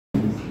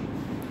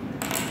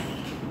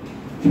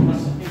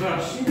এবার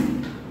আসি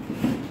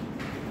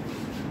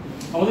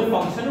আমাদের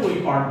ফাংশনের ওই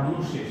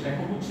পার্টগুলো শেষ।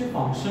 এখন হচ্ছে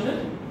ফাংশনের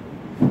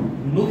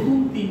নতুন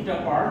তিনটা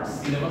পার্ট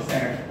সিলেবাসে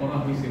অ্যাড করা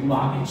হয়েছে, এগুলো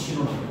আগে ছিল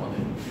না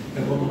তোমাদের,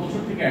 এটা গত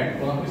বছর থেকে অ্যাড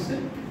করা হয়েছে।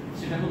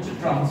 সেটা হচ্ছে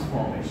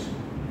ট্রান্সফরমেশন।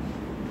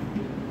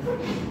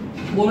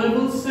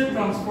 পোলেবলসের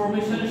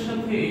ট্রান্সফরমেশনের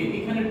সাথে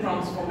এখানে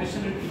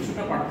ট্রান্সফরমেশনের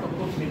কিছুটা পার্থক্য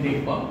তুমি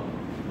দেখবা।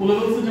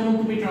 পোলেবলসে যেমন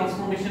তুমি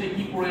ট্রান্সফরমেশনে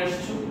কি পড়ে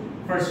আসছো,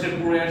 ফার্স্টে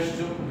পড়ে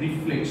আসছো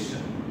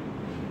রিফ্লেকশন,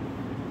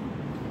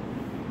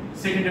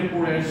 সেকেন্ডে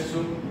পড়ে আসছো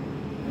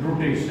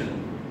রোটেশন,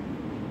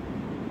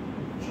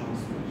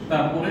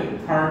 তারপরে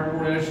থার্ড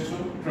পড়ে আসছো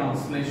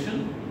ট্রান্সলেশন,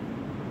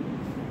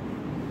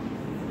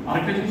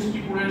 আরেকটা জিনিস কি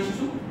পড়ে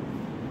আসছো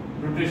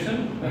রোটেশন,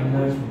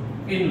 তারপরে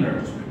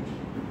এনলার্জমেন্ট।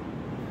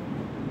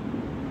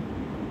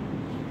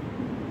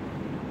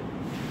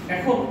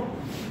 এখন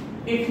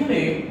এখানে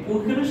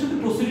ওখানের সাথে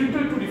প্রসিডিউরটা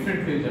একটু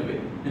ডিফারেন্ট হয়ে যাবে।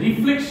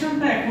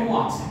 রিফ্লেকশনটা এখনো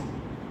আছে,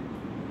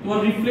 তোমার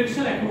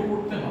রিফ্লেকশন এখনো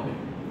করতে হবে,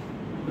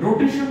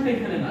 রোটেশনটা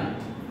এখানে নাই,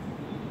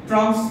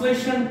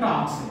 ট্রান্সলেশনটা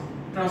আছে,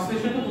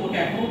 ট্রান্সলেশনটা তোমাকে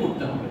এখনো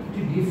করতে হবে,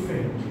 এটা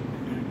ডিফারেন্ট।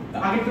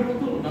 আগেরটা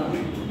বলতো না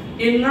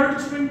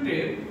এনলার্জমেন্টে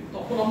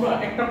তখন আমরা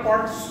একটা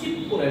পার্ট স্কিপ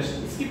করে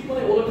আসছি, স্কিপ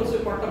করে ওর কাছে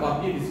ওই পার্টটা বাদ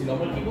দিয়ে দিয়েছিল।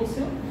 আমরা কি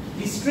বলছিলাম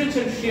স্ট্রেচ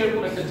এন্ড শেয়ার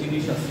করে একটা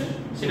জিনিস আছে,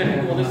 সেটা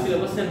কিন্তু আমাদের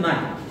সিলেবাসে নাই,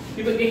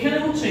 কিন্তু এখানে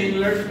হচ্ছে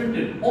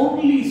এনলার্জমেন্টের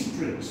অনলি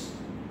স্ট্রেচ।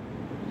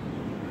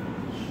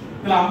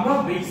 তাহলে আমরা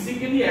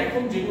বেসিক্যালি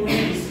এখন যেগুলো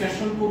নিয়ে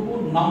ডিসকাশন করব,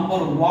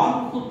 নাম্বার 1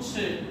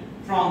 হচ্ছে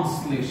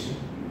ট্রান্সলেশন।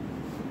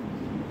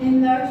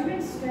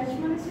 এনলার্জমেন্ট স্ট্রেচ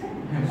মানে স্যার?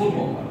 হ্যাঁ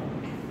বলবো,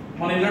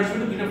 মানে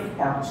এনলার্জমেন্টের দুটো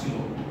পার্ট ছিল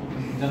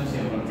জানছি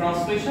আমরা,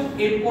 ট্রান্সলেশন,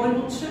 এরপরে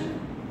হচ্ছে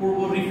পড়ব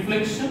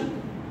রিফ্লেকশন,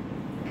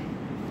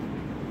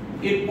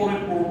 এরপরে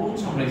পড়ব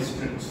হচ্ছে আমরা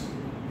স্ট্রেচ।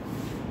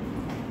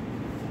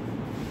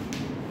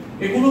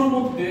 এগুলোর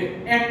মধ্যে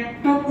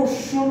একটা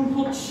পোরশন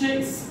হচ্ছে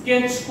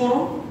স্কেচ করো,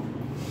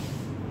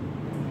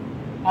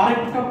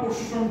 আরেকটা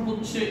পোরশন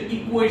হচ্ছে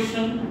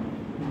ইকুয়েশন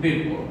বের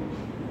করো,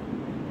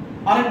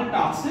 আরেকটা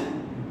আছে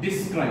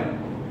ডিসক্রাইব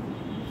করো।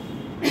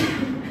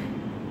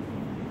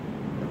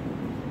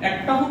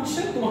 একটা হচ্ছে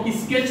তোমাকে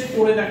স্কেচ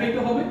করে দেখাইতে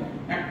হবে,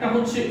 একটা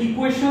হচ্ছে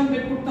ইকুয়েশন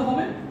বের করতে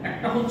হবে,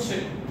 একটা হচ্ছে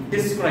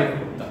ডেসক্রাইব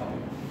করতে হবে।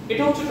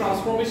 এটা হচ্ছে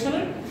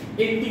ট্রান্সফরমেশনের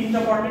এই তিনটা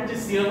পার্টের যে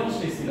সিলেবাস,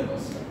 সেই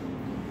সিলেবাসটা।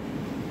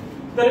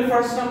 তাহলে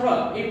ফার্স্ট আমরা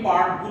এই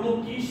পার্টগুলো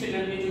কি সেটা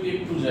নিয়ে যদি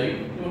একটু যাই,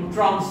 যেমন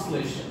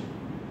ট্রান্সলেশন।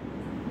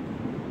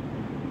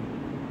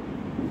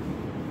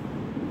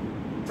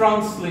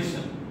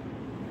 ট্রান্সলেশন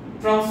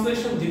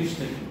ট্রান্সলেশন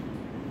জিনিসটা কি?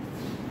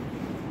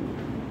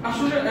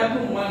 আসলে এত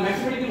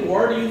ম্যাথমেটিক্যাল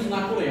ওয়ার্ড ইউজ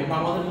না করে আমরা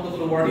আমাদের মতো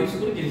করে ওয়ার্ড ইউজ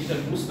করে জিনিসটা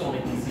বুঝতে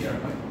অনেক ইজিয়ার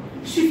হয়।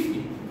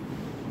 Shifting,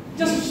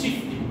 just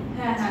shifting.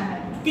 হ্যাঁ হ্যাঁ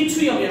হ্যাঁ,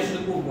 কিছুই আমি আসলে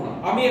করব না।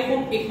 আমি এখন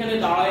এখানে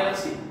দাঁড়ায়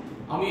আছি,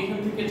 আমি এখান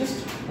থেকে জাস্ট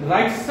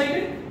রাইট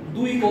সাইডে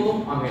 2 কদম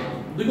আগাইলাম।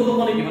 2 কদম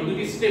মানে কি? মানে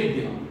 2টি স্টেপ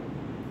দিলাম।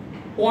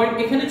 পয়েন্ট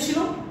এখানে ছিল,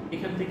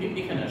 এখান থেকে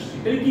এখানে আসছি,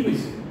 তাহলে কি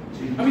হইছে?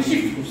 আমি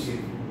শিফট করছি।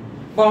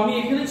 বা আমি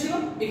এখানে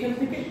ছিলাম, এখান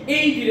থেকে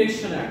এই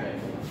ডিরেকশনে আগাই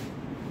গেলাম,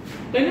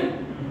 তাই না?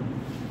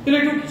 তাহলে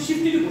একটু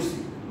শিফটিং করছি।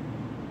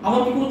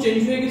 আমার কি কোনো চেঞ্জ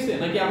হয়ে গেছে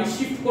নাকি আমি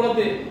শিফট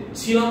করাতে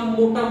ছিলাম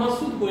মোটা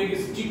মাসুদ হয়ে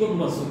গেছে চিকন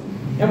মাসুদ?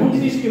 এমন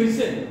জিনিস কি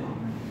হইছে?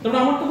 তাহলে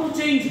আমার তো কোনো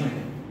চেঞ্জ হয়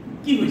না।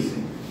 কি হইছে?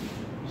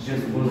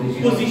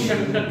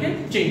 পজিশনটাকে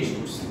চেঞ্জ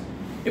করছে।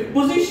 এই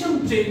পজিশন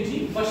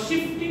চেঞ্জিং বা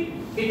শিফটিং,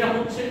 এটা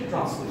হচ্ছে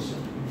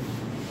ট্রান্সলেশন।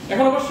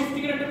 এখন আবার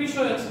শিফটিং এর একটা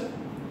বিষয় আছে।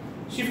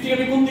 শিফটিং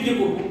আমি কোন দিকে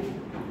করব?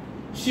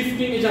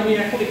 শিফটিং এ যে আমি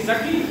এখন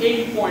এক্স্যাক্টলি এই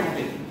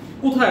পয়েন্টে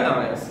কোথায়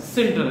দাঁড়ায় আছে?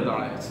 সেন্টারে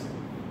দাঁড়ায় আছে।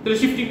 তাহলে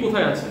শিফটিং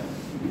কোথায় আছে?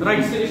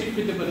 রাইট সাইডে শিফট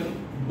হতে পারে,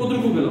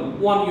 কতটুকু গেলাম?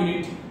 1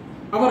 ইউনিট।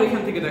 আবার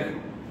এখান থেকে দেখো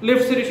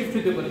লেফট সাইডে শিফট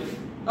হতে পারে,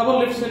 আবার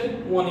লেফট সাইডে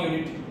 1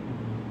 ইউনিট।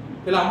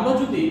 তাহলে আমরা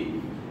যদি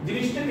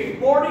জিনিসটাকে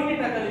কোঅর্ডিনেট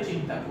আকারে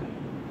চিন্তা করি,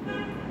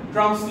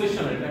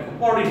 ট্রান্সলেশনের দেখো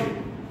কোঅর্ডিনেট,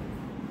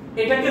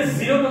 এটাকে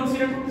 0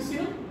 কনসিডার করতেছি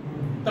না,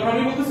 তারপর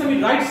আমি বলতেছি আমি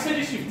রাইট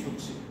সাইডে শিফট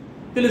হচ্ছি।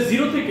 তাহলে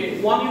 0 থেকে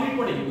 1 ইউনিট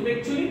মানে কি? তুমি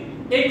অ্যাকচুয়ালি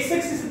এক্স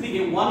অ্যাক্সিসের দিকে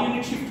 1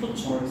 ইউনিট শিফট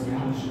হচ্ছে,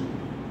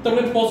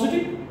 তারপরে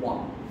পজিটিভ 1।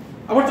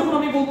 আবার যখন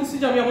আমি বলতেছি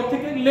যে আমি আমার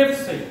থেকে লেফট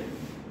সাইড,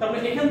 তারপরে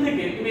এখান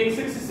থেকে তুমি এক্স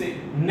অ্যাক্সিসে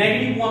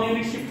নেগেটিভ 1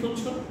 ইউনিট শিফট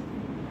হচ্ছ,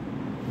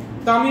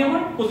 তা আমি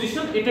আমার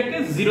পজিশন এটাকে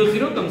 0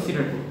 0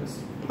 কনসিডার করতেছি।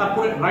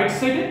 তারপরে রাইট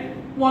সাইডে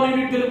 1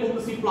 ইউনিট গেলে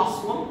বলতেছি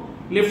 +1,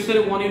 লেফট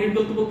সাইডে 1 ইউনিট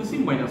গেলে বলতেছি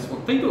 -1,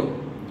 তাই তো?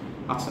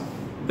 আচ্ছা,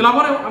 তাহলে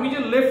আবার আমি যে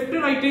লেফটে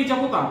রাইটেই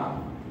যাব তা না,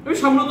 আমি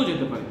সামনে তো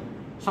যেতে পারি।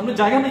 সামনে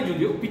জায়গা নেই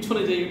যদিও,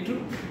 পিছনে যাই একটু,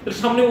 তাহলে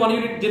সামনে 1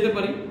 ইউনিট যেতে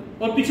পারি,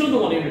 আর পিছনে তো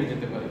 1 ইউনিট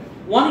যেতে পারি।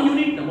 1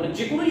 ইউনিট না, মানে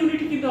যে কোনো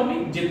ইউনিটে কিন্তু আমি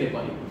যেতে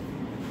পারি।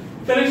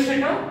 তাহলে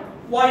সেটা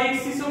y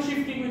অ্যাক্সিসেও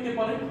শিফটিং হতে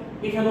পারে,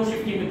 এখানেও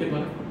শিফটিং হতে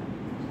পারে।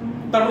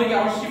 তারপরে কি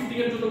আবার শিফটিং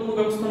এর জন্য কোনো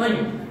ব্যবস্থা নাই?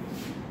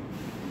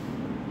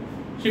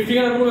 শিফটিং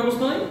এর কোনো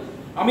ব্যবস্থা নাই।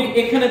 আমি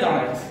এখানে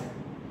দাঁড়ায় আছি,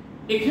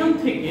 এখান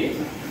থেকে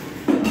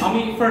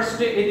আমি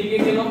ফার্স্টে এদিকে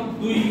গেলাম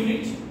 2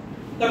 ইউনিট,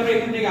 তারপরে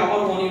এখান থেকে আবার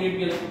 1 ইউনিট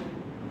গেলাম,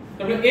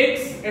 তারপরে x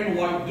এন্ড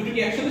y দুটো কি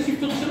একসাথে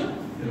শিফট হচ্ছে না?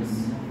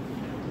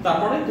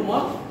 তারপরে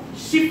তোমার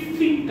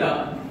শিফটিংটা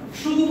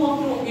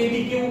শুধুমাত্র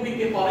এদিকেও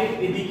হইতে পারে,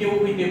 এদিকেও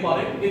হইতে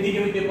পারে, এদিকে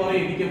হইতে পারে,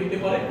 এদিকে হইতে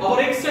পারে, আবার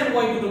x এন্ড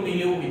y দুটো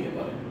মিলেও হইতে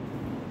পারে।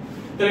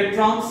 তাহলে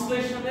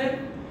ট্রান্সলেশনের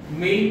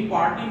মেইন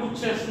পার্টই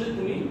হচ্ছে আসলে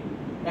তুমি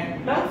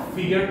একটা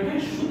ফিগারকে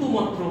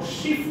শুধুমাত্র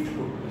শিফট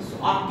করতেছো,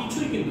 আর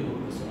কিছুই কিন্তু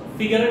করতেছো না,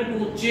 ফিগারের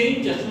কোনো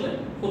চেঞ্জ আসলে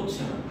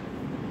হচ্ছে না।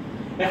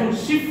 এখন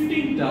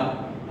শিফটিংটা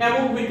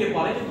এমন হইতে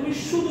পারে যে তুমি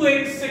শুধু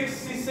এক্স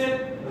অ্যাক্সিসের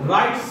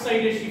রাইট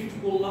সাইডে শিফট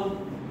করলাম,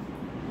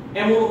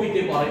 এমন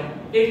হইতে পারে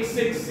এক্স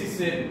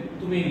অ্যাক্সিসে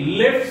তুমি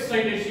লেফট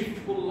সাইডে শিফট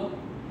করলাম,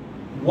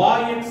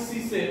 ওয়াই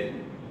অ্যাক্সিসে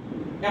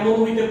এমন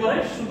হইতে পারে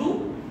শুধু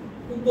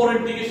উপরের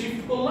দিকে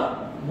শিফট করলাম,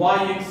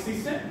 ওয়াই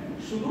অ্যাক্সিসে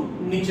শুধু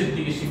নিচের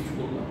দিকে শিফট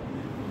করলাম।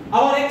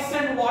 আবার এক্স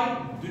এন্ড ওয়াই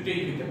দুটেই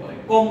হইতে পারে,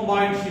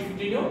 কম্বাইন্ড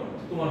শিফটিংও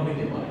তোমার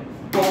হইতে পারে,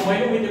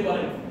 কম্বাইনও হইতে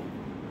পারে।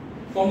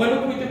 কম্বাইনও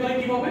হইতে পারে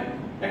কিভাবে?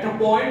 একটা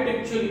পয়েন্ট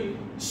অ্যাকচুয়ালি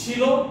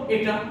ছিল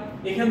এটা,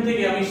 এখান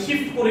থেকে আমি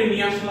শিফট করে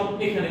নিয়ে আসলাম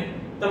এখানে,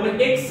 তারপরে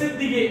এক্স এর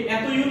দিকে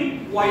এত ইউনিট,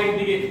 ওয়াই এর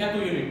দিকে এত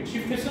ইউনিট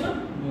শিফট হয়েছে না?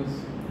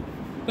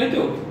 তাই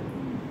তো?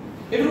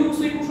 এরকম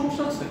কোনো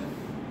সমস্যা আছে?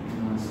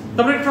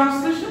 তারপরে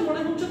ট্রান্সলেশন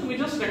মানে হচ্ছে তুমি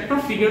জাস্ট একটা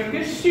ফিগারকে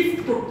শিফট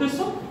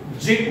করতেছো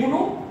যে কোনো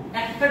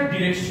একটা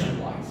ডিরেকশন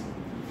ওয়াইজ।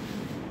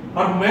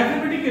 আর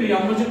ম্যাথমেটিক্যালি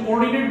আমরা যে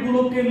কোঅর্ডিনেট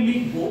গুলোকে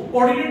লিখবো,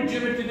 কোঅর্ডিনেট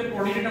জিওমেট্রিতে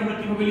কোঅর্ডিনেট আমরা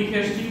কিভাবে লিখে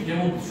আসছি,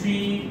 যেমন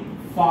 3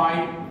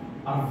 5,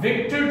 আর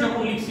ভেক্টর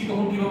যখন লিখছি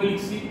তখন কিভাবে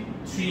লিখছি,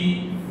 3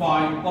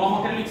 5 কলাম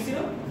আকারে লিখছি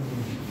না?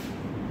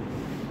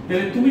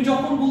 তাহলে তুমি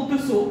যখন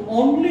বলতেছো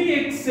only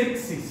x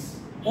Axis,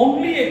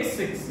 only x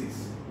Axis,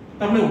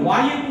 তার মানে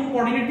ওয়াই এর কোনো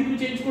কোঅর্ডিনেট কি তুমি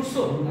চেঞ্জ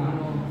করছো না?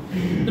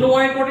 তাহলে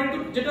ওয়াই এর কোঅর্ডিনেট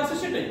যেটা আছে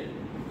সেটাই,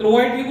 তাহলে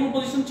ওয়াই এর কি কোনো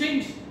পজিশন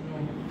চেঞ্জ?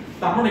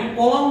 তার মানে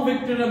কলাম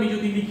ভেক্টর আমি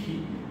যদি লিখি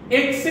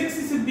এক্স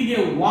অ্যাক্সিসের দিকে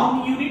 1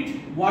 ইউনিট,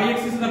 ওয়াই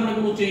অ্যাক্সিসে তার মানে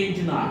কোনো চেঞ্জ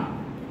না।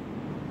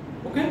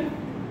 ওকে,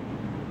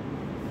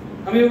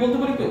 আমি বলতে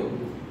পারি তো?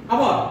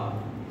 আবার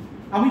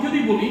আমি যদি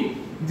বলি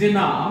যে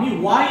না আমি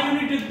ওয়াই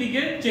ইউনিটের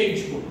দিকে চেঞ্জ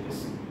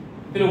করতেছি,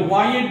 তাহলে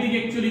ওয়াই এর দিকে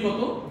অ্যাকচুয়ালি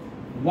কত,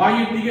 ওয়াই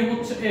এর দিকে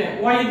হচ্ছে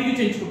ওয়াই এর দিকে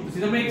চেঞ্জ করতেছি,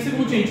 তার মানে এক্স এর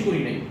কোনো চেঞ্জ করি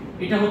নাই,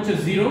 এটা হচ্ছে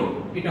 0,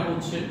 এটা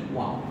হচ্ছে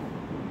 1।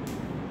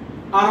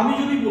 আর আমি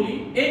যদি বলি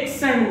এক্স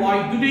এন্ড ওয়াই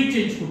দুটোই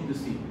চেঞ্জ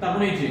করতেছি, তার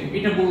মানে এই যে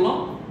এটা বললাম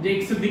যে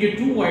এক্স এর দিকে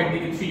 2, ওয়াই এর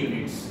দিকে 3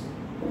 ইউনিটস,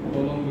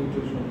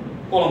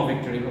 কলাম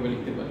ভেক্টর এভাবে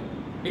লিখতে পারি,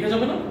 লেখা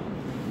যাবে না?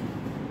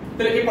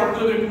 তাহলে এই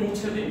পার্টগুলো একটু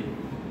মুছে দিই,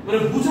 মানে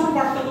বুঝার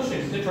পার্টটা তো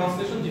শেষ, যে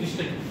ট্রান্সলেশন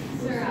জিনিসটা কি।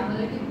 স্যার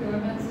আমাদের কি পিওর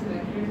ম্যাথস এর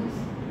ভেক্টরস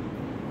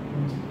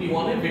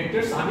P1 এর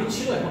ভেক্টরস আগে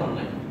ছিল, এখন আর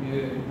নাই।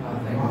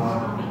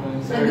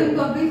 একদম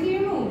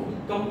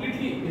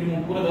কমপ্লিটলি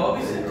রিমুভ করে দেওয়া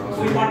হয়েছে,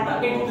 ওই পার্টটা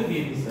এটাতে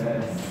দিয়ে দিয়েছে।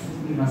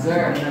 স্যার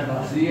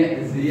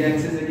z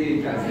অ্যাক্সিস এ কি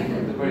ট্রান্সলেট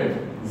করতে পারে?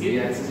 z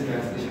অ্যাক্সিস এ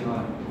ট্রান্সলেশন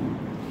হয়?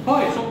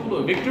 হয়, সবগুলো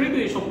ভেক্টরে তো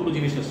এই সবগুলো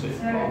জিনিস আছে।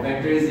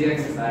 ভেক্টর z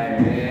অ্যাক্সিস আরে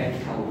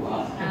আল্লাহ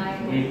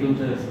এই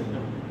দুটো আছে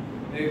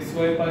x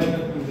y পাই না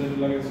z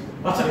লাগাইছে।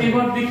 আচ্ছা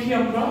এবার দেখি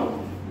আমরা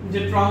যে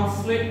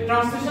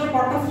ট্রান্সলেশন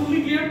পার্টটা ফুললি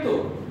ক্লিয়ার তো?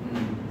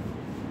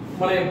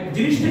 মানে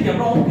জিনিসটা কি,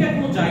 আমরা অঙ্কে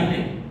এখনো যাই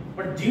নাই,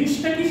 বাট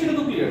জিনিসটা কি সেটা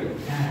তো ক্লিয়ার।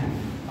 হ্যাঁ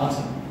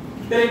আচ্ছা,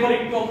 তাহলে এবার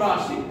একটু আমরা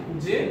আসি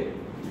যে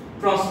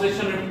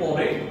ট্রান্সলেশনের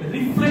পরে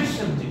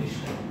রিফ্লেকশন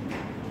জিনিসটা,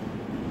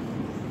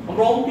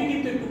 আমরা অঙ্কে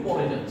কিন্তু একটু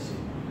পরে যাচ্ছি।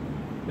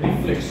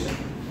 রিফ্লেকশন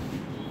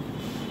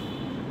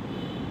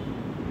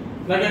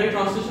লাগে আগে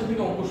ট্রান্সলেশন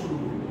থেকে অঙ্ক শুরু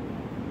করব।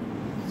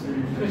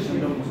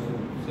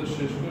 স্যার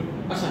শেষ করে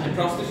আচ্ছা হ্যাঁ,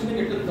 ট্রান্সলেশন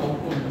থেকে একটা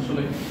অঙ্ক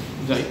আসলে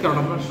যাই, কারণ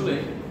আমরা আসলে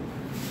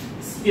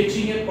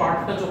স্কেচিং এর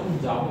পার্টটা যখন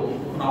যাব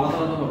তখন আলাদা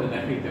আলাদা ভাবে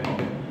দেখাইতে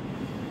হবে।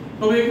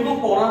 তবে এগুলো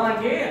করার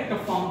আগে একটা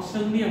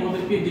ফাংশন নিয়ে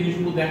আমাদেরকে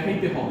জিনিসগুলো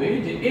দেখাইতে হবে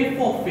যে f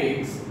of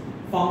x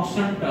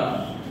ফাংশনটা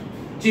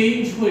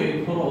চেঞ্জ হয়ে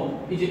ধরো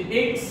এই যে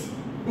x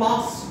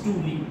 + 2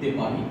 লিখতে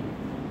পারি,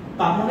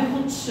 তার মানে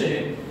হচ্ছে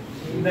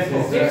দেখো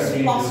x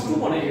 + 2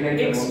 মানে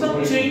x টা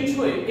চেঞ্জ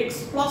হয়ে x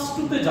 +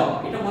 2 তে যাওয়া,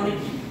 এটা মানে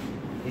কি?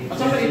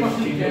 আচ্ছা আমরা এই পাশে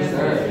লিখে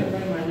আসি,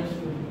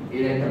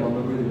 এর একটা বন্ধ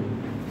করে দিন।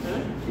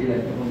 হ্যাঁ এর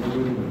একটা বন্ধ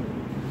করে দিন।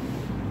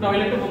 না এই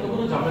লাইটটা বন্ধ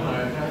করা যাবে না,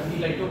 এটা এই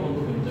লাইটটাও বন্ধ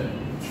হয়ে যায়।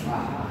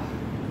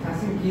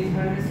 কাসিম কি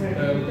ধরনের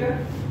সার্টিফিকেট?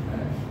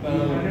 কি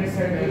ধরনের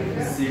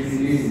সার্টিফিকেট?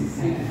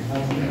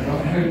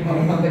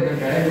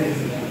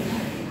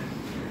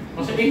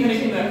 আচ্ছা এখানে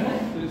কি দেখো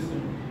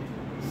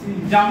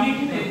যে আমি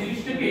এখানে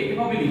জিনিসটাকে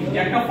এভাবে লিখি যে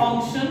একটা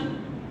ফাংশন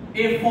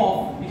f of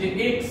এই যে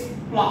x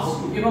 +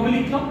 2 এভাবে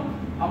লিখলাম,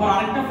 আবার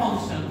আরেকটা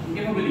ফাংশন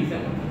এভাবে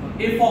লিখলাম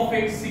f of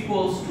x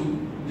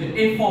 = যে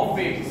f of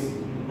x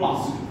 +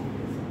 2।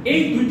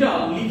 এই দুইটা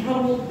লেখার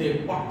মধ্যে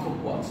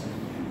পার্থক্য আছে।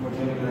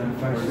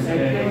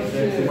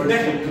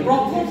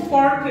 প্রথম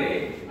পার্টে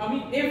আমি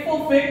f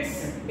of x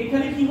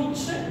এখানে কি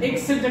হচ্ছে x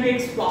এর জায়গায়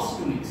x +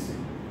 2 লিখছি,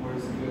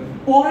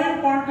 পরের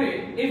পার্টে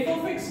f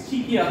of x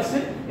ঠিকই আছে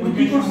কিন্তু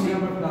কি করছি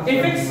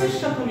fx এর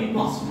সাথে আমি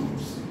 +2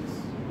 করছি।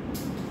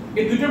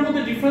 এই দুইটার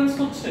মধ্যে ডিফারেন্স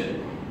হচ্ছে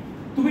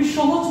তুমি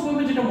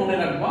সহজভাবে যেটা মনে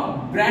রাখবা,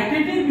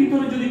 ব্র্যাকেটের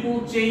ভিতরে যদি কোনো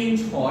চেঞ্জ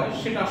হয়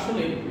সেটা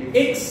আসলে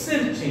x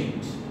এর চেঞ্জ,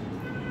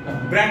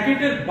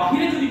 ব্র্যাকেটের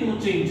বাইরে যদি কোনো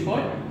চেঞ্জ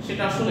হয়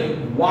সেটা আসলে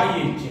y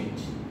এর চেঞ্জ।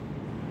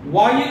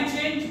 y এর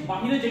চেঞ্জ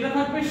বাইরে যেটা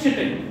থাকবে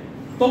সেটাই,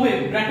 তবে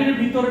ব্র্যাকেটের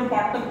ভিতরের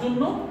পার্টটার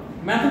জন্য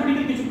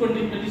ম্যাথমেটিক্যাল কিছু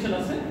কন্ডিশন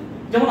আছে।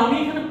 যেমন আমি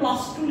এখানে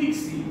 +2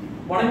 লিখছি,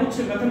 মানে হচ্ছে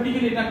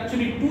ম্যাথমেটিক্যালি এটা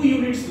অ্যাকচুয়ালি 2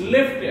 ইউনিটস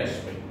লেফটে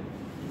আসবে,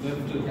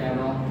 কেন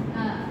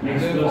হ্যাঁ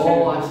ও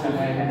আচ্ছা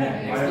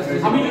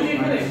আমি যদি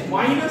এখানে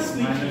মাইনাস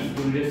লিখি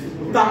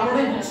তার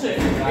মানে হচ্ছে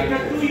এটা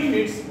 2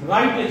 ইউনিটস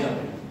রাইটে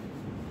যাবে,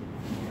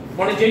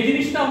 মানে যে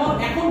জিনিসটা আমার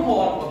এখন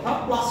হওয়ার কথা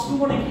প্লাস 2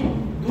 মানে কি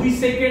 2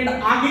 সেকেন্ড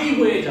আগেই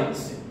হয়ে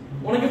যাচ্ছে।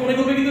 অনেকে মনে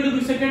করবে কিন্তু এটা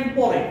 2 সেকেন্ড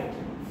পরে,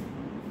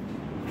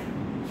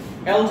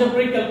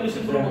 অ্যালজেব্রিক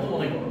ক্যালকুলেশন করার মতো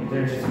মনে করো।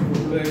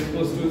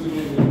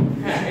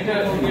 হ্যাঁ এটা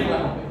রিয়েল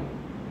হবে।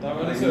 তার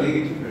মানে স্যার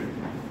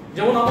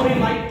যেমন আমার এই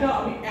লাইটটা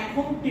আমি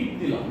এখন টিপ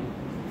দিলাম,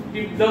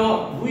 টিপ দেওয়া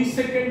 2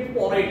 সেকেন্ড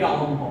পরে এটা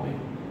অন হবে,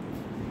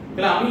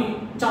 তাহলে আমি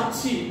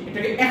চাচ্ছি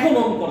এটাকে এখন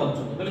অন করার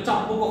জন্য, তাহলে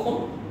চাপবো কখন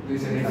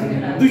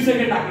 2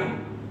 সেকেন্ড আগে।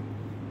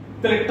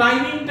 তাহলে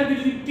টাইমিংটাকে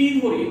যদি টি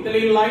ধরি তাহলে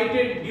এই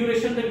লাইটের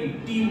ডিউরেশনটা কি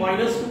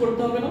t-2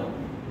 করতে হবে না?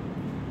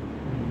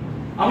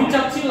 আমি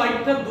চাচ্ছি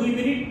লাইটটা 2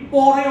 মিনিট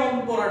পরে অন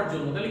করার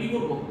জন্য, তাহলে কি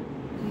করব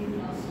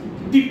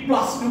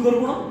t+2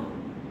 করব না?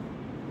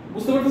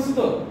 বুঝতে পারতেছি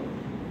তো?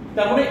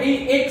 তার মানে এই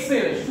x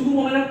এর শুধু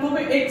মনে রাখতে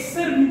হবে x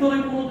এর ভিতরে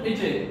কোন এই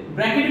যে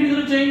ব্র্যাকেটের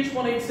ভিতরে চেঞ্জ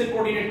মানে x এর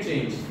কোঅর্ডিনেট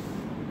চেঞ্জ,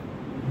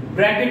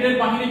 ব্র্যাকেটের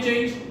বাইরে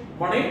চেঞ্জ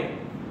মানে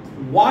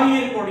y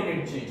এর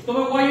কোঅর্ডিনেট চেঞ্জ।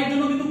 তবে y এর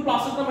জন্য কিন্তু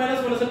প্লাস একটা মাইনাস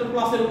মাইনাস একটা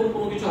প্লাস এর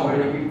কোনো কিছু হবে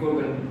না। রিপিট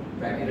করবেন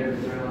ব্র্যাকেটের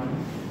ভিতরে মানে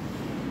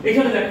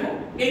এখানে দেখো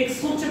x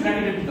হচ্ছে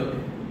ব্র্যাকেটের ভিতরে,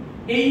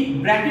 এই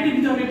ব্র্যাকেটের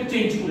ভিতরে আমি একটা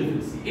চেঞ্জ করে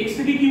ফেলছি, x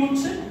থেকে কি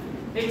হচ্ছে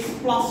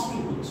x+2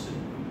 হচ্ছে।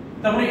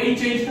 তার মানে এই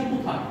চেঞ্জটা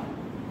কোথায়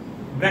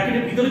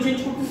ব্র্যাকেটের ভিতরে চেঞ্জ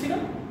করতেছি না?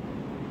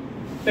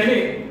 তাহলে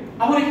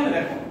আবার এখানে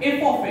দেখো f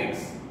of x,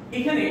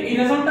 এখানে এই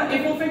রেজাল্টটা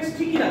f of x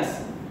ঠিকই আছে,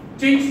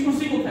 চেঞ্জ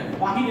করছি কোথায়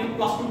বাহিরে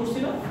 +2 করছি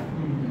না?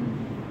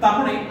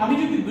 তারপরে আমি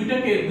যদি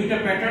দুইটা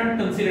প্যাটার্ন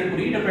কনসিডার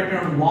করি, এটা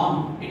প্যাটার্ন 1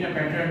 এটা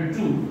প্যাটার্ন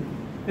 2,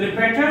 তাহলে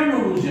প্যাটার্ন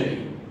অনুযায়ী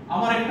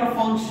আমার একটা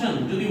ফাংশন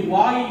যদি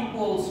y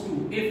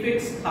fx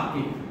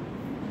থাকে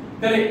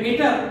তাহলে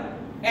এটা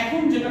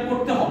এখন যেটা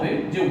করতে হবে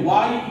যে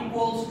y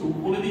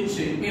বলে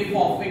দিচ্ছে f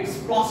of x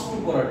 +2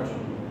 করার জন্য,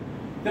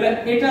 তাহলে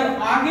এটার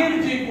আগের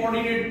যে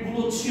কোঅর্ডিনেট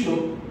গুলো ছিল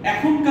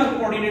এখনকার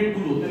কোঅর্ডিনেট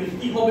গুলো তাহলে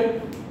কি হবে?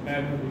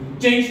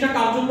 চেঞ্জটা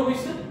কার জন্য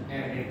হইছে?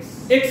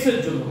 x এর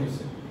জন্য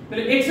হইছে।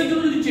 তাহলে x এর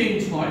জন্য যদি চেঞ্জ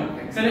হয়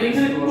তাহলে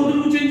এখানে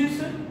কতটুকু চেঞ্জ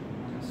হচ্ছে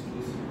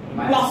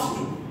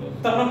 +2,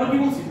 তারপর আমরা কি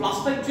বলছি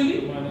প্লাসটা অ্যাকচুয়ালি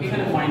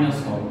এখানে মাইনাস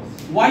হবে।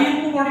 y এর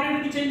কোন কোঅর্ডিনেট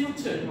কি চেঞ্জ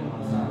হচ্ছে?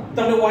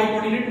 তাহলে y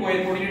এর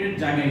কোঅর্ডিনেটের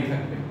জায়গায়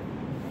থাকবে।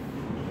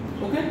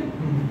 ওকে,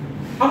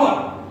 আবার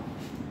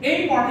এই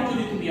পার্টে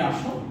যদি তুমি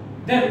আসো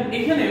দেন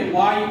এখানে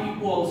y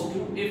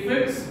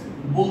fx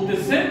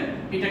বলতেছে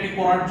এটাকে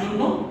করার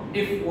জন্য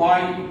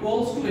fy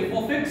f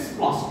of x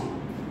 +2,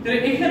 তাহলে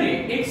এখানে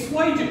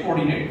xy যে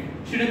কোঅর্ডিনেট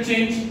সেটা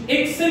চেঞ্জ,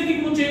 x এর কি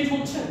কোনো চেঞ্জ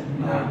হচ্ছে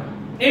না?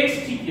 x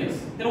ঠিকই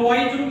আছে, তাহলে y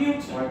এর জন্য কি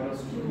হচ্ছে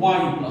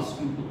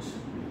y+2 হচ্ছে।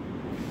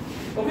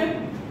 ওকে,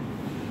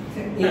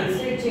 x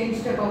এর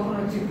চেঞ্জটা কখন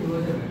হচ্ছে কি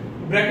বোঝাবে?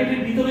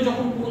 ব্র্যাকেটের ভিতরে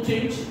যখন কোনো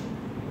চেঞ্জ,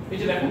 এই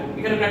যে দেখো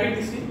এখানে ব্র্যাকেট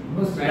দিছি,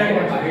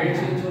 ব্র্যাকেটের বাইরের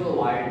চেঞ্জ হলো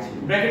y এর চেঞ্জ,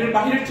 ব্র্যাকেটের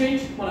বাইরের চেঞ্জ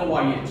মানে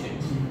y এর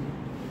চেঞ্জ।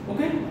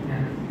 ওকে,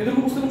 এটা কি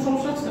বুঝতে কোনো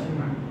সমস্যা আছে?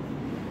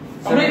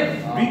 আমরা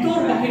ভিতর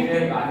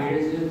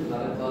বাইরের যে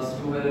তাহলে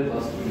 +2 হলে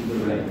 +2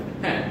 ভিতরে রাইট।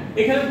 হ্যাঁ,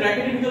 এখানে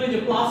ব্র্যাকেটের ভিতরে যে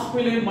প্লাস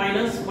পেলে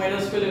মাইনাস,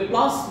 মাইনাস পেলে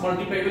প্লাস,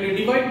 মাল্টিপ্লাই পেলে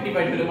ডিভাইড,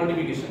 ডিভাইড পেলে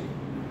মাল্টিপ্লিকেশন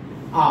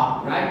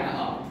রাইট।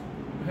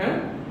 হ্যাঁ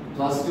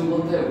 +2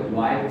 বলতে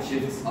y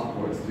shifts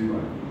upwards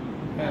দুইবার।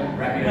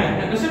 ব্র্যাকেট হ্যাঁ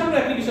হ্যাঁ, সেটা আমরা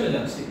অ্যাপ্লিকেশনে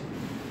যাচ্ছি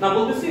না,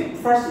 বলতেছি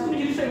ফার্স্ট তুমি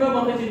জিনিসটা এভাবে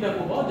মাথায় চিন্তা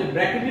করবা যে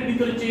ব্র্যাকেটের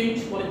ভিতরে চেঞ্জ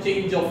মানে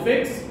চেঞ্জ অফ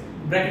x,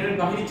 ব্র্যাকেটের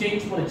বাইরে চেঞ্জ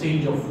মানে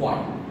চেঞ্জ অফ y।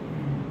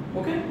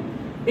 ওকে,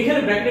 এখানে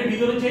ব্র্যাকেটের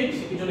ভিতরে চেঞ্জ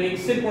এজন্য x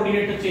এর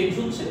কোঅর্ডিনেটটা চেঞ্জ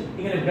হচ্ছে,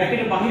 এখানে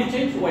ব্র্যাকেটের বাইরে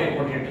চেঞ্জ y এর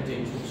কোঅর্ডিনেটটা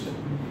চেঞ্জ হচ্ছে।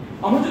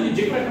 আমরা যদি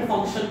যে কোনো একটা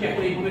ফাংশনকে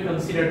এখন এইভাবে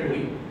কনসিডার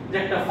করি যে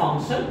একটা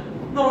ফাংশন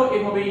ধরো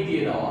এভাবেই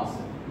দিয়ে দেওয়া আছে,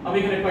 আমি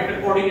এখানে কয়েকটা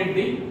কোঅর্ডিনেট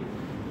দেই,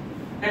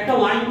 একটা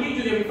লাইনকে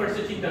যদি আমি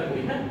ফার্স্টে চিন্তা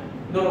করি, হ্যাঁ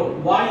ধরো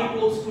y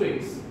x,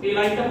 এই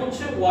লাইনটা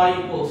হচ্ছে y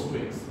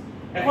x,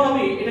 এখন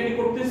আমি এটাকে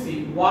করতেছি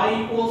y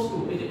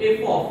এই যে f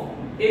of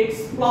x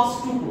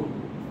 +2 করব,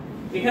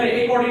 এখানে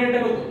এই কোঅর্ডিনেটটা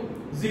কত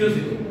 0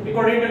 0, এই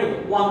কোঅর্ডিনেটটা কত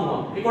 1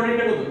 1, এই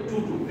কোঅর্ডিনেটটা কত 2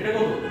 2, এটা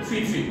কত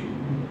 3 3।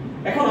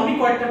 এখন আমি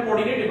কয়েকটা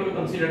কোঅর্ডিনেট এভাবে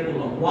কনসিডার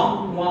করলাম 1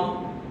 1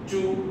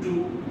 2 2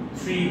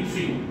 3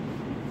 3।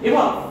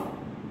 এবার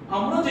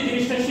আমরা যে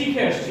জিনিসটা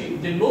শিখে আসছি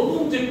যে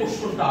নতুন যে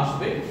কোশ্চেনটা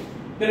আসবে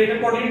তাহলে এটা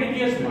কোঅর্ডিনেটে কি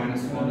আসবে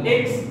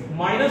x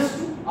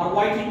 -2 আর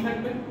y ঠিক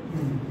থাকবে,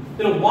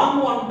 তাহলে 1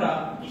 1 টা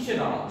কিসে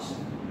দাঁড়াচ্ছে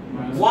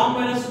 1 -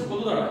 2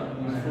 কত দাঁড়ায়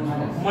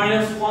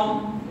 -1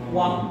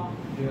 1,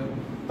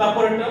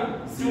 তারপর এটা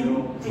 2 2,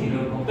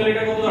 তাহলে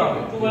এটা কত দাঁড়াবে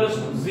 2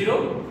 - 0,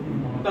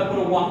 তারপর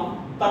 1,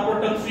 তারপর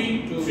এটা 3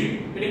 3,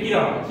 এটা কি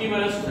দাঁড়াবে 3 -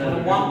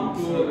 1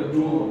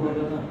 2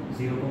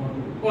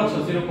 0,2, আচ্ছা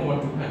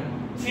 0,2, হ্যাঁ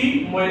 3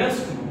 -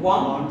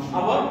 1,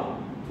 আবার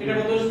এটা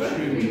কত আসবে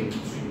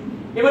 3।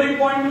 এবার এই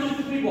পয়েন্টগুলো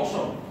যদি তুমি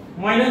বসাও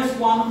 -1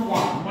 1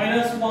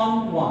 -1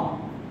 1,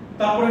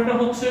 তারপর এটা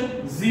হচ্ছে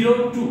 0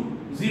 2,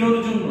 0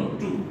 এর জন্য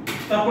 2,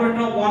 তারপর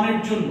এটা 1 এর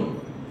জন্য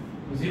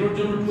 0 এর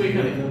জন্য 2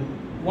 এখানে,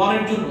 1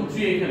 এর জন্য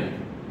 3 এখানে।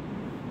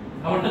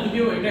 আমারটা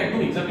যদিও এটা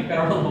একদম এক্স্যাক্টলি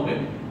প্যারালাল হবে,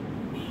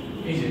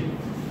 এই যে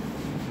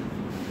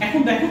এখন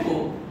দেখো তো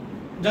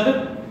যাদের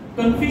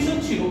কনফিউশন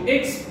ছিল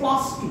x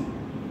 +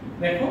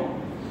 2 দেখো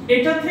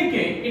এটা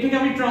থেকে এটাকে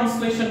আমি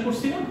ট্রান্সলেশন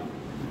করছি না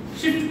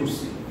শিফট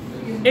করছি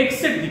x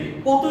এর দিকে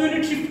কত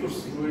ইউনিট শিফট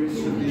করছি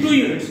 2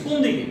 ইউনিটস কোন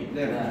দিকে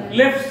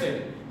লেফট সাইড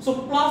সো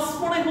প্লাস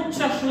মানে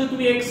হচ্ছে আসলে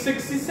তুমি x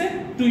অ্যাক্সিসে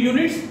 2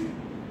 ইউনিটস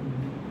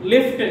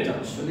লেফটে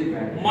যাচ্ছ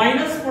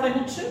মাইনাস পরে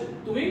হচ্ছে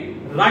তুমি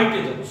রাইটে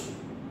যাচ্ছ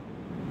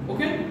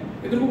ওকে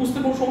এটুকু বুঝতে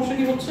কোনো সমস্যা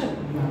কি হচ্ছে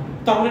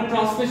তার মানে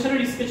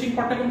ট্রান্সলেশনের স্কেচিং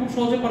পার্টটাকে খুব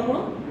সহজে পারবো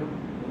না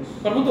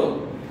পারবো তো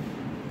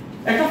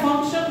একটা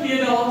ফাংশন দিয়ে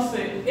দেওয়া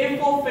আছে f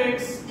of x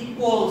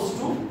equals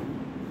to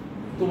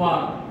তোমার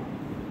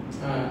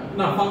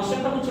না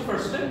ফাংশনটা হচ্ছে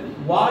ফার্স্টে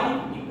y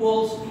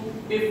equals to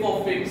f of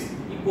x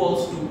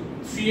equals to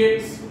 3x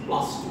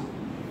plus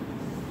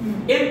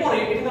 2 এরপরে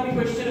এটা আমি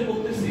কোশ্চেনে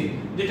বলতেছি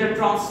যেটা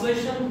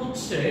ট্রান্সলেশন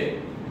হচ্ছে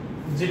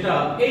যেটা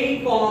এই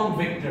কলাম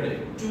ভেক্টরে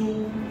 2,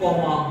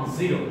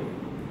 0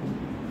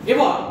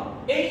 এবার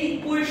এই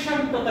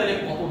ইকুয়েশনটা তাহলে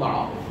কত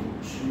দাঁড়াবে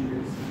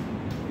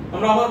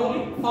আমরা আবার বলি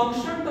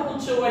ফাংশনটা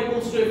হচ্ছে y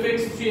equals to fx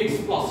 3x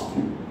plus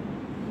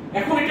 2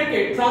 এখন এটাকে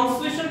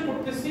ট্রান্সলেশন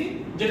করতেছি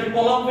যেটা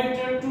কলাম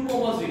ভেক্টর 2,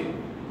 0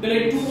 তাহলে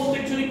 2 বলতে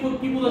অ্যাকচুয়ালি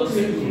কি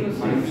বোঝাচ্ছে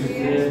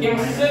x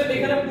এর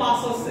এখানে প্লাস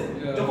আছে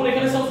যখন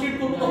এখানে সাবস্টিটিউট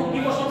করব তখন কি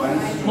বসাবো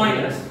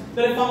মাইনাস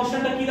তাহলে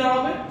ফাংশনটা কি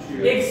দাঁড়াবে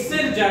x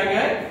এর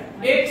জায়গায়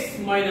x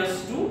 -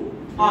 2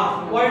 আর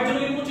y এর জন্য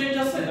কোনো চেঞ্জ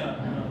আছে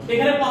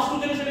এখানে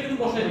 +2 যেটা সেটা কিন্তু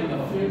বসাই দিতে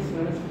হবে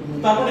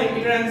তারপরে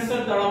এটার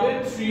অ্যানসার দাঁড়াবে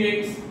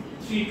 3x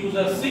 3 2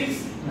 6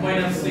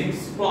 -6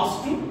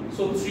 + 2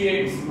 সো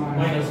 3x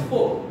 -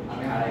 4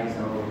 আমি হারাই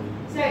যাব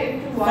স্যার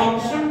একটু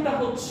ফাংশনটা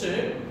হচ্ছে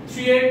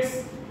 3x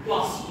 +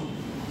 2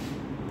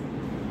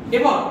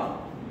 এবার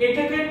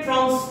এটাকে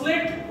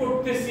ট্রান্সলেট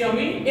করতেছি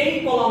আমি এই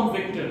কলাম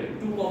ভেক্টরে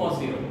 2,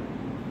 0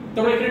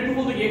 তাহলে এখানে 2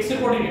 বলতে কি x এর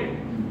কোঅর্ডিনেট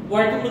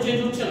y এর কোনো চেঞ্জ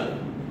হচ্ছে না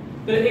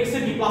তাহলে x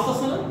এর কি প্লাস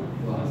আছে না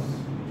প্লাস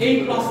এই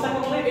প্লাসটাকে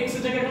বলে x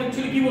এর জায়গায় এখন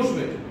অ্যাকচুয়ালি কি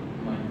বসবে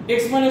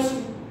x - 2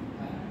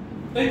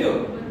 তাই তো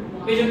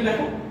এই যে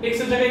দেখো x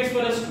এর জায়গায় x - 2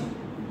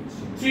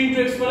 3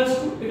 * x +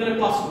 2 এখানে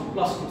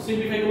 +2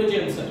 সিম্পলিফাই করলে যে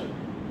आंसर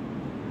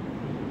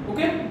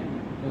ওকে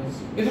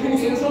এটা কোনো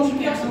সমস্যা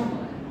কি আছে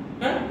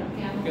হ্যাঁ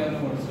কেন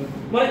আছে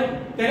মানে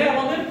তাহলে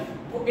আমাদের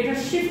এটা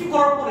শিফট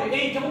করার পরে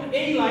এই যেমন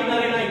এই লাইন আর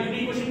এই লাইন দুটো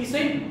ইকুয়েশন কি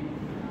সেম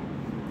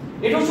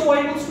এটা হচ্ছে y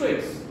equals to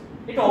x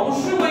এটা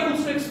অবশ্যই y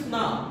equals to x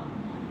না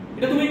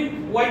এটা তুমি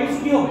y equals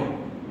to কি হবে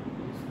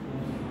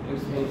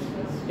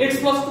x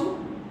plus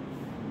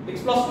 2 x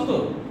plus 2 তো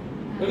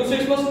y equals to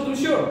x plus 2 তুমি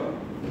শিওর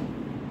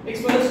x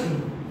minus 2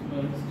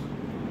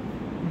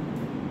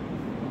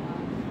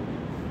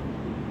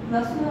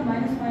 প্লাস না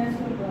মাইনাস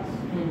করে প্লাস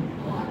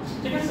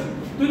ঠিক আছে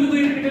তুই তো দুই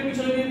ইউনিটের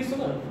পিছনে দিয়ে দিছ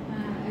না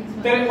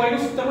তাহলে y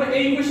equals তারপরে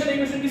এই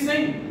ইকুয়েশন কি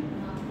সেম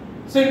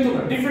সেম তো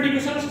না ডিফারেন্ট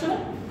ইকুয়েশন আসছে না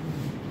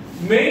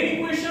main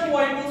equation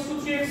y equals to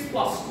 3x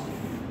plus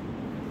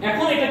 2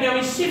 এখন এটাকে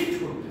আমি শিফট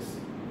করতেছি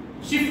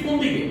শিফট কোন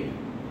দিকে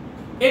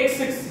x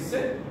অ্যাক্সিসে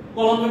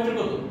কলাম ভেক্টর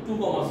কত 2,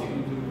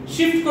 0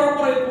 শিফট করার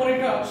পরে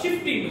এটা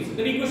শিফটিং হচ্ছে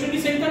তাহলে ইকুয়েশন কি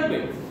সেম থাকবে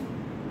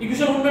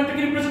ইকুয়েশন অন্য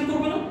একটাকে রিপ্রেজেন্ট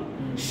করবে না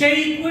সেই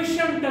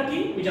ইকুয়েশনটা কি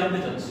আমি জানতে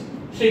চাচ্ছি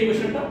সেই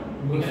ইকুয়েশনটা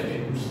এখানে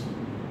বের করছি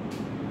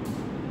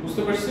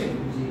বুঝতে পারছি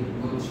জি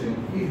বুঝছি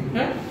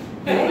হ্যাঁ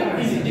অনেক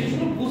ইজি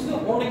জিনিসগুলো বুঝতে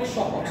অনেক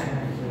সহজ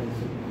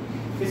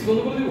বেশি বন্ধ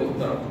করে দিব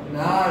দাঁড়াও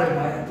না রে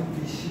ভাই এত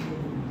বেশি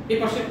এই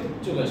পাশে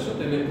চলে আসো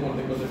তাহলে তোমার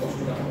দেখবে যে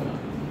কষ্টটা হবে না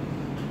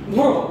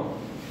ধরো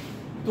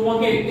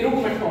তোমাকে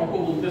এরকম একটা অঙ্ক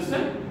বলতেছে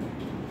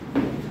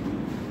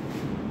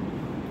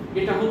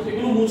এটা হচ্ছে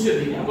এগুলো মুছে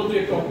দিই আমরা তো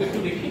একটা অঙ্ক একটু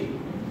দেখি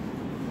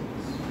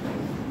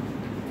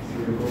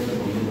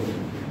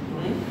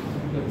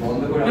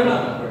বন্ধ করে না, না,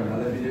 না।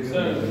 নালে রিজেক্ট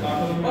স্যার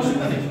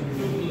অসুবিধা নেই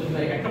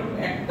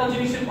একটা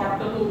জিনিসের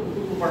পার্টটা তো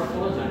পুরো পার্ট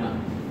করা যায় না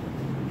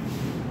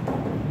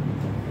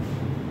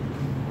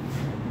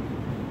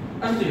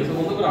আচ্ছা ঠিক আছে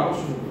বন্ধ করে আবার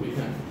শুরু